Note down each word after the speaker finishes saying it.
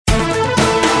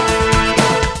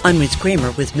I'm Ruth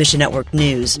Kramer with Mission Network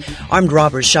News. Armed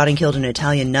robbers shot and killed an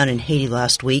Italian nun in Haiti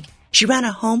last week. She ran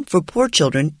a home for poor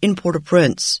children in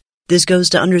Port-au-Prince. This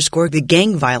goes to underscore the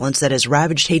gang violence that has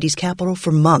ravaged Haiti's capital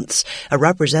for months. A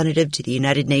representative to the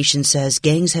United Nations says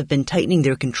gangs have been tightening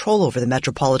their control over the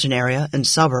metropolitan area and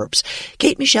suburbs.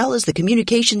 Kate Michelle is the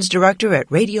communications director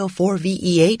at Radio 4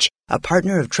 VEH, a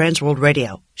partner of Transworld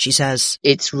Radio. She says,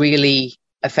 it's really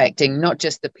affecting not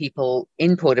just the people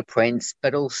in Port-au-Prince,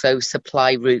 but also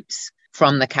supply routes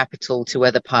from the capital to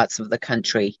other parts of the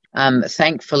country.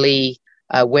 Thankfully,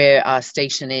 where our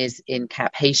station is in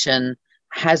Cap Haitian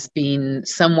has been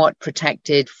somewhat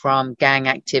protected from gang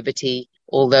activity,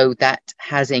 although that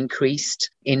has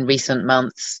increased in recent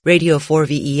months. Radio 4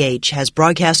 VEH has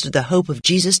broadcasted the hope of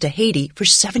Jesus to Haiti for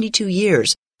 72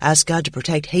 years. Ask God to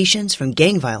protect Haitians from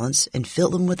gang violence and fill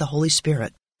them with the Holy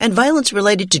Spirit. And violence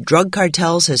related to drug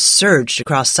cartels has surged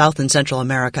across South and Central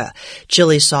America.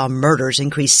 Chile saw murders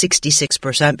increase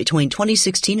 66% between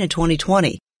 2016 and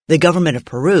 2020. The government of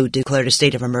Peru declared a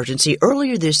state of emergency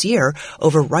earlier this year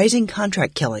over rising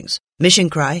contract killings.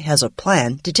 Mission Cry has a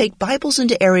plan to take Bibles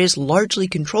into areas largely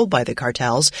controlled by the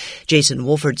cartels. Jason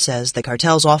Wolford says the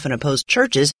cartels often oppose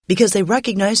churches because they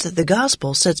recognize that the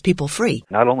gospel sets people free.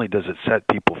 Not only does it set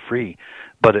people free,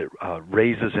 but it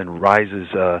raises and rises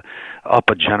up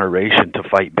a generation to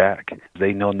fight back.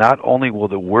 They know not only will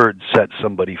the word set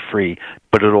somebody free,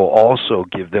 but it'll also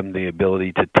give them the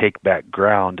ability to take back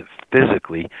ground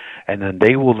physically, and then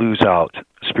they will lose out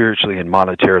spiritually and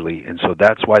monetarily. And so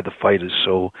that's why the fight is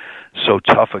so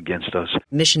tough against us.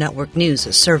 Mission Network News,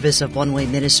 a service of One Way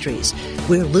Ministries.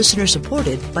 We're listener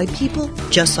supported by people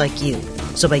just like you.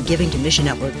 So by giving to Mission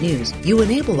Network News, you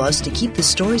enable us to keep the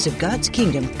stories of God's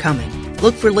kingdom coming.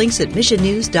 Look for links at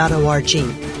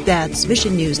missionnews.org. That's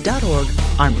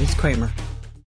missionnews.org. I'm Ruth Kramer.